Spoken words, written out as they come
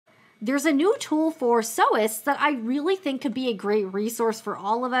there's a new tool for sewists that I really think could be a great resource for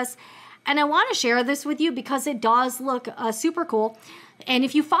all of us. And I want to share this with you because it does look super cool. And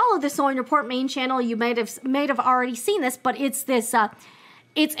if you follow the Sewing Report main channel, you might have already seen this, but it's this,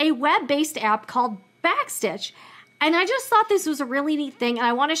 it's a web-based app called Backstitch. And I just thought this was a really neat thing, and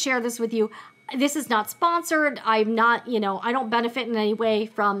I want to share this with you. This is not sponsored. I'm not, I don't benefit in any way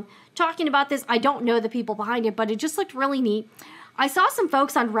from talking about this. I don't know the people behind it, but it just looked really neat. I saw some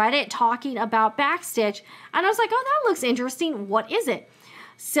folks on Reddit talking about Backstitch, and I was like, oh, that looks interesting. What is it?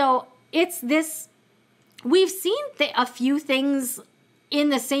 So it's this, we've seen a few things in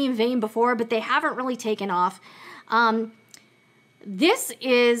the same vein before, but they haven't really taken off.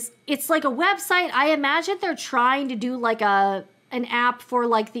 It's like a website. I imagine they're trying to do like an app for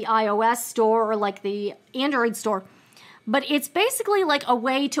like the iOS store or like the Android store, but it's basically like a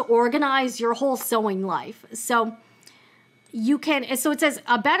way to organize your whole sewing life. So it says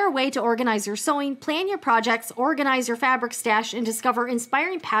a better way to organize your sewing, plan your projects, organize your fabric stash, and discover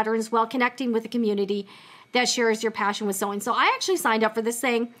inspiring patterns while connecting with a community that shares your passion with sewing. So I actually signed up for this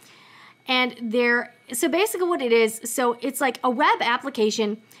thing, and so basically what it is, so it's like a web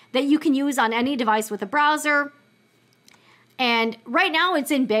application that you can use on any device with a browser. And right now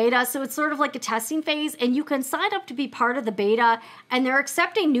it's in beta, so it's sort of like a testing phase, and you can sign up to be part of the beta, and they're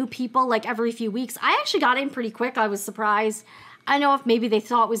accepting new people like every few weeks. I actually got in pretty quick. I was surprised. I don't know if maybe they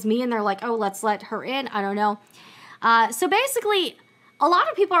thought it was me and they're like, oh, let's let her in. I don't know. So basically, a lot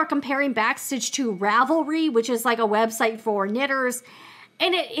of people are comparing Backstitch to Ravelry, which is like a website for knitters,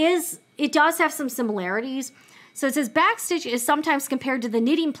 and it does have some similarities. So it says Backstitch is sometimes compared to the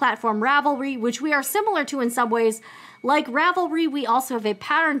knitting platform Ravelry, which we are similar to in some ways. Like Ravelry, we also have a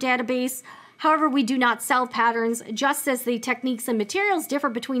pattern database. However, we do not sell patterns. Just as the techniques and materials differ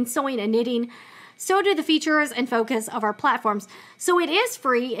between sewing and knitting, so do the features and focus of our platforms. So it is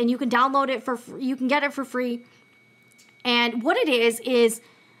free, and you can download it you can get it for free. And what it is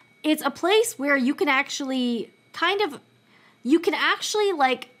it's a place where you can actually kind of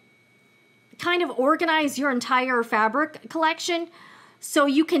organize your entire fabric collection. So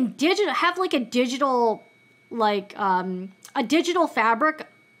you can have like a digital fabric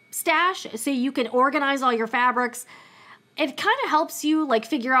stash, so you can organize all your fabrics. It kind of helps you like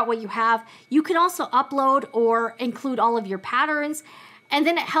figure out what you have. You can also upload or include all of your patterns, and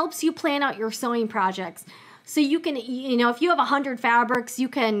then it helps you plan out your sewing projects. So you can, if you have 100 fabrics, you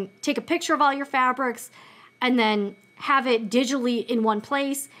can take a picture of all your fabrics and then have it digitally in one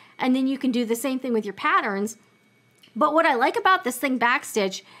place, and then you can do the same thing with your patterns. But what I like about this thing,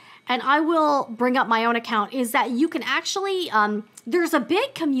 Backstitch, and I will bring up my own account, is that you can actually, there's a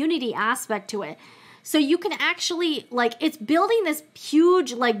big community aspect to it. So you can actually, it's building this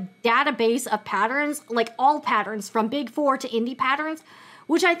huge, database of patterns, all patterns from Big Four to indie patterns,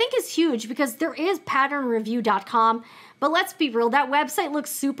 which I think is huge because there is patternreview.com. But let's be real, that website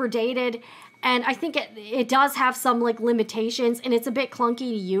looks super dated, and I think it does have some, limitations, and it's a bit clunky to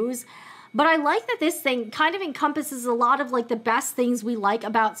use. But I like that this thing kind of encompasses a lot of the best things we like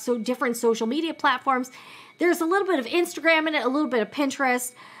about different social media platforms. There's a little bit of Instagram in it, a little bit of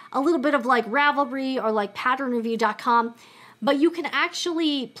Pinterest, a little bit of Ravelry or patternreview.com. But you can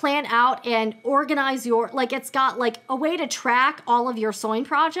actually plan out and organize your, it's got a way to track all of your sewing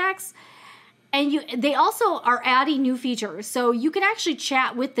projects. And they also are adding new features. So you can actually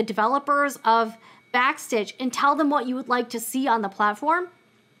chat with the developers of Backstitch and tell them what you would like to see on the platform.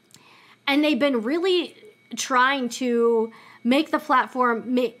 And they've been really trying to make the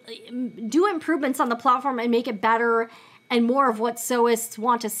platform, do improvements on the platform and make it better and more of what sewists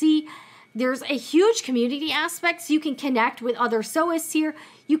want to see. There's a huge community aspect, so you can connect with other sewists here.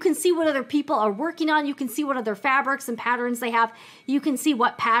 You can see what other people are working on. You can see what other fabrics and patterns they have. You can see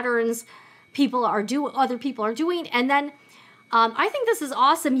what patterns other people are doing. And then I think this is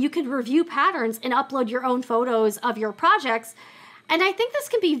awesome. You can review patterns and upload your own photos of your projects. And I think this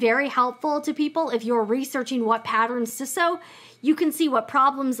can be very helpful to people if you're researching what patterns to sew. You can see what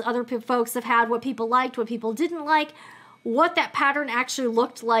problems other folks have had, what people liked, what people didn't like, what that pattern actually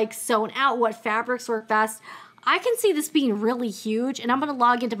looked like sewn out, what fabrics work best. I can see this being really huge, and I'm going to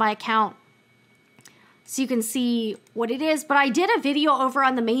log into my account so you can see what it is. But I did a video over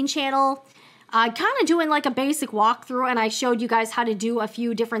on the main channel, kind of doing a basic walkthrough, and I showed you guys how to do a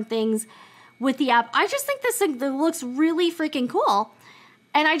few different things with the app. I just think this thing looks really freaking cool.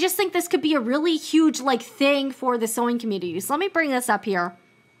 And I just think this could be a really huge thing for the sewing community. So let me bring this up here.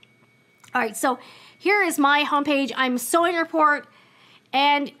 All right, so here is my homepage. I'm Sewing Report,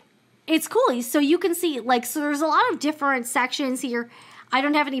 and it's cool. So you can see, so there's a lot of different sections here. I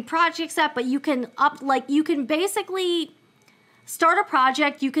don't have any projects up, but you can you can basically start a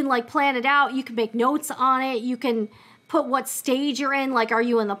project. You can like plan it out. You can make notes on it. You can put what stage you're in. Like, are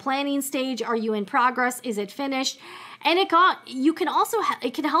you in the planning stage? Are you in progress? Is it finished? And it can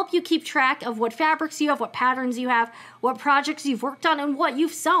help you keep track of what fabrics you have, what patterns you have, what projects you've worked on, and what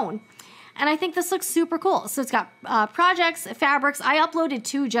you've sewn. And I think this looks super cool. So it's got projects, fabrics. I uploaded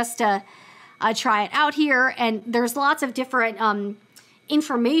 2 just to try it out here. And there's lots of different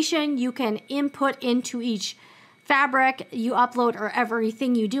information you can input into each fabric you upload or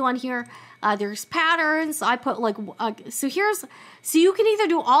everything you do on here. There's patterns. I put like, so you can either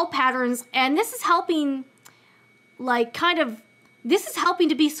do all patterns, and this is helping this is helping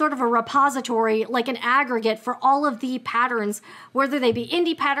to be sort of a repository, like an aggregate for all of the patterns, whether they be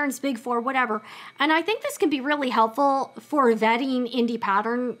indie patterns, big four, whatever. And I think this can be really helpful for vetting indie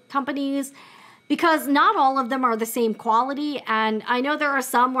pattern companies, because not all of them are the same quality. And I know there are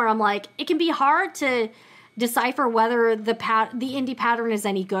some where I'm like, it can be hard to decipher whether the indie pattern is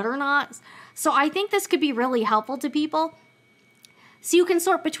any good or not. So I think this could be really helpful to people. So you can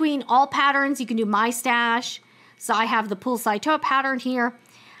sort between all patterns. You can do My Stash. So I have the poolside toe pattern here,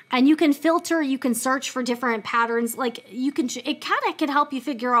 and you can filter, you can search for different patterns. Like it kind of can help you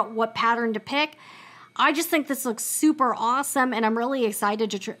figure out what pattern to pick. I just think this looks super awesome, and I'm really excited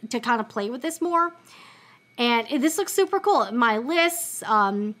to kind of play with this more. And this looks super cool. My lists,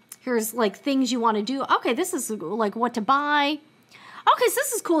 here's like things you want to do. Okay, this is like what to buy. Okay, so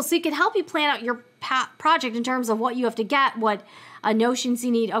this is cool. So you can help you plan out your project in terms of what you have to get, what notions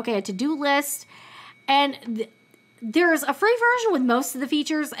you need. Okay, a to-do list. And there's a free version with most of the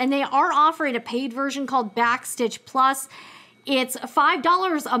features, and they are offering a paid version called Backstitch Plus. It's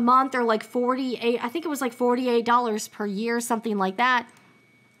 $5 a month, or like I think it was like $48 per year, something like that.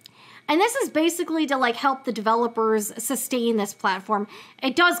 And this is basically to like help the developers sustain this platform.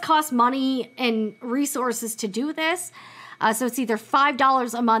 It does cost money and resources to do this. So it's either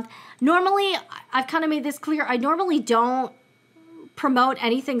 $5 a month. Normally, I've kind of made this clear, I normally don't promote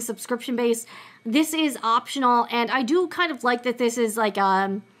anything subscription-based. This is optional, and I do kind of like that this is like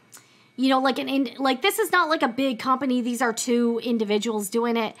this is not like a big company. These are 2 individuals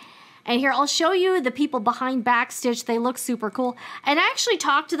doing it. And here, I'll show you the people behind Backstitch. They look super cool. And I actually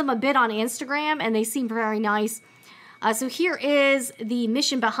talked to them a bit on Instagram, and they seem very nice. So here is the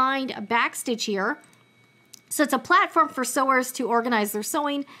mission behind Backstitch here. So it's a platform for sewers to organize their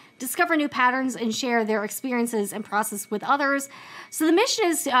sewing, discover new patterns, and share their experiences and process with others. So the mission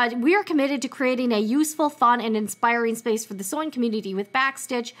is we are committed to creating a useful, fun, and inspiring space for the sewing community with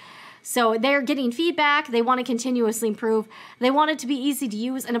Backstitch. So they're getting feedback. They want to continuously improve. They want it to be easy to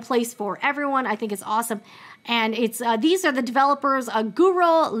use and a place for everyone. I think it's awesome. And it's these are the developers,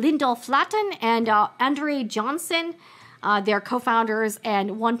 Guro Lindell Flatten and Andre Johnson. They're co-founders,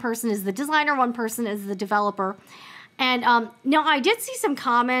 and one person is the designer, one person is the developer. And now I did see some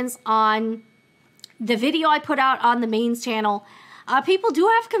comments on the video I put out on the mains channel. People do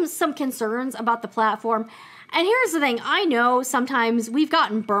have some concerns about the platform. And here's the thing. I know sometimes we've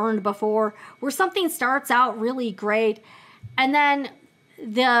gotten burned before where something starts out really great, and then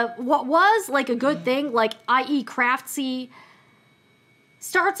what was like a good thing, like i.e. Craftsy,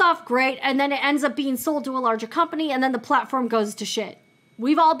 starts off great, and then it ends up being sold to a larger company, and then the platform goes to shit.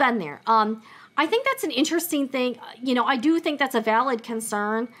 We've all been there. I think that's an interesting thing. You know, I do think that's a valid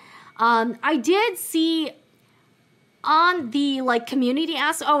concern. I did see on the like community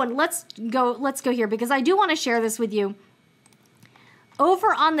ask. Oh, and let's go here, because I do want to share this with you.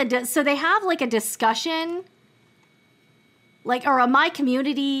 Over on the so they have like a discussion, like, or a My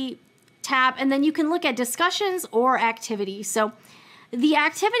Community tab, and then you can look at discussions or activities. So the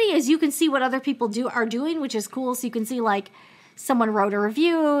activity is you can see what other people are doing, which is cool. So you can see like someone wrote a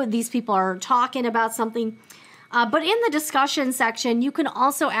review, these people are talking about something. But in the discussion section, you can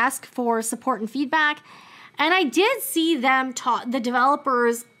also ask for support and feedback. And I did see them the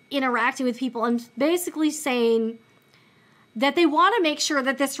developers interacting with people and basically saying that they want to make sure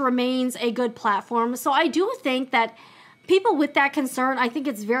that this remains a good platform. So I do think that people with that concern, I think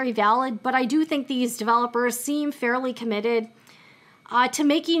it's very valid, but I do think these developers seem fairly committed to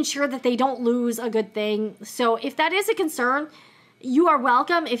making sure that they don't lose a good thing. So if that is a concern, you are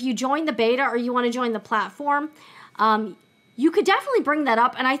welcome. If you join the beta or you want to join the platform, you could definitely bring that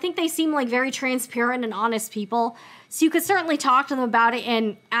up. And I think they seem like very transparent and honest people. So you could certainly talk to them about it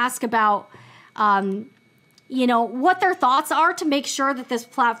and ask about, you know, what their thoughts are to make sure that this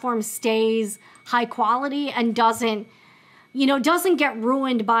platform stays high quality and doesn't get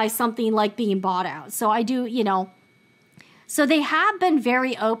ruined by something like being bought out. So I do, you know, so they have been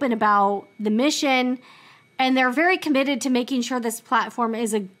very open about the mission, and they're very committed to making sure this platform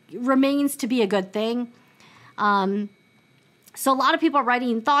remains to be a good thing. So a lot of people are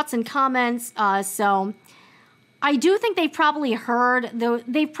writing thoughts and comments. So I do think they've probably heard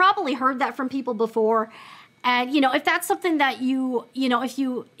that from people before. And, if that's something that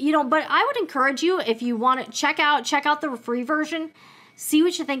but I would encourage you, if you want to check out the free version, see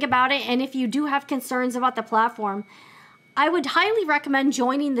what you think about it. And if you do have concerns about the platform, I would highly recommend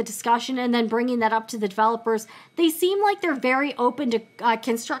joining the discussion and then bringing that up to the developers. They seem like they're very open to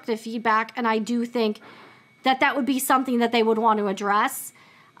constructive feedback, and I do think that would be something that they would want to address.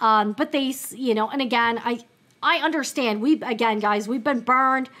 But they, and again, I understand. Guys, we've been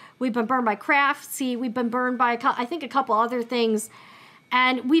burned. We've been burned by Craftsy. We've been burned by, I think, a couple other things.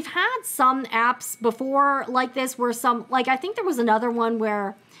 And we've had some apps before like this where I think there was another one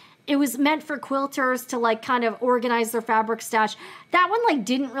where it was meant for quilters to kind of organize their fabric stash. That one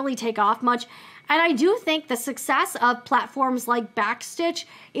didn't really take off much. And I do think the success of platforms like Backstitch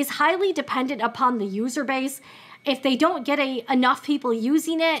is highly dependent upon the user base. If they don't get enough people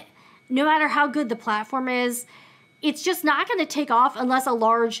using it, no matter how good the platform is, it's just not going to take off unless a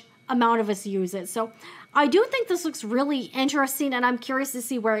large amount of us use it. So I do think this looks really interesting, and I'm curious to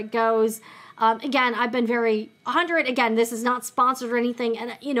see where it goes. Again, I've been very 100. Again, this is not sponsored or anything.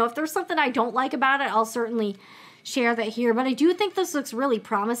 And, if there's something I don't like about it, I'll certainly share that here. But I do think this looks really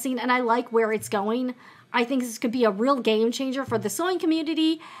promising, and I like where it's going. I think this could be a real game changer for the sewing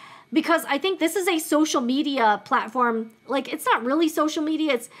community, because I think this is a social media platform. It's not really social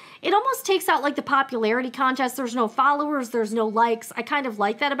media. It almost takes out the popularity contest. There's no followers. There's no likes. I kind of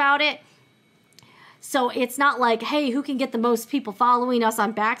like that about it. So it's not hey, who can get the most people following us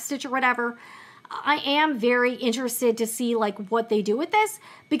on Backstitch or whatever. I am very interested to see what they do with this,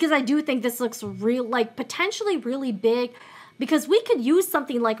 because I do think this looks real, potentially really big, because we could use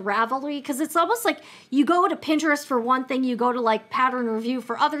something like Ravelry, because it's almost you go to Pinterest for one thing, you go to pattern review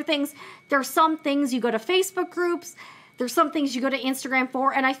for other things. There's some things you go to Facebook groups, there's some things you go to Instagram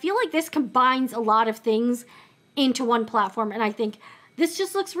for, and I feel this combines a lot of things into one platform, and I think this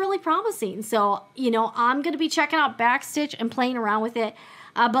just looks really promising. So, I'm going to be checking out Backstitch and playing around with it.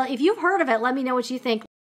 But if you've heard of it, let me know what you think.